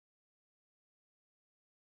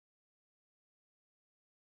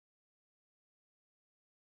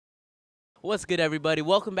What's good, everybody?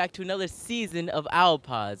 Welcome back to another season of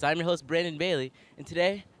OwlPods. I'm your host, Brandon Bailey, and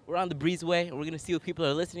today we're on the breezeway, and we're going to see what people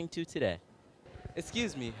are listening to today.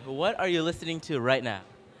 Excuse me, what are you listening to right now?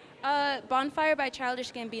 Bonfire by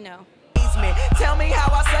Childish Gambino. Tell me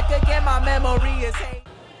how I suck again, my memory is hate.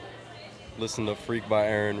 Listen to Freak by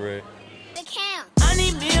Aaron Ray. The count. I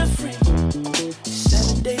need me a friend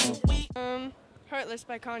 7 days a week. Heartless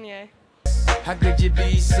by Kanye. How could you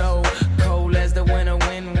be so cold as the winter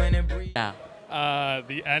wind when it breathes? Now.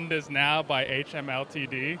 The End Is Now by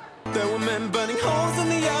HMLTD. There were men burning holes in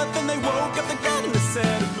the earth and they woke up the gun in the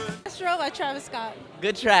sediment. Astro by Travis Scott.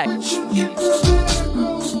 Good track.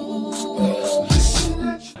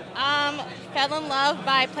 Fell in Love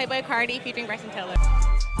by Playboy Cardi featuring Bryson Tiller.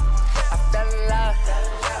 I fell in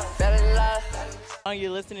love. What song are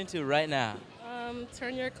you listening to right now?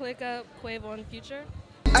 Turn Your Click Up, Quavo and Future.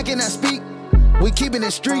 I cannot speak. We keeping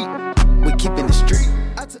it street. We keeping it street.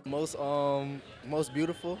 Most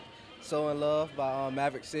Beautiful, So in Love by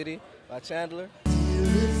Maverick City by Chandler.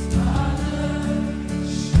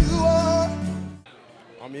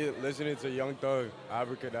 I'm listening to Young Thug,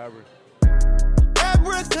 Abracadabra.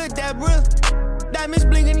 Abracadabra. Diamonds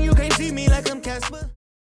blinking, you can't see me like I'm Casper.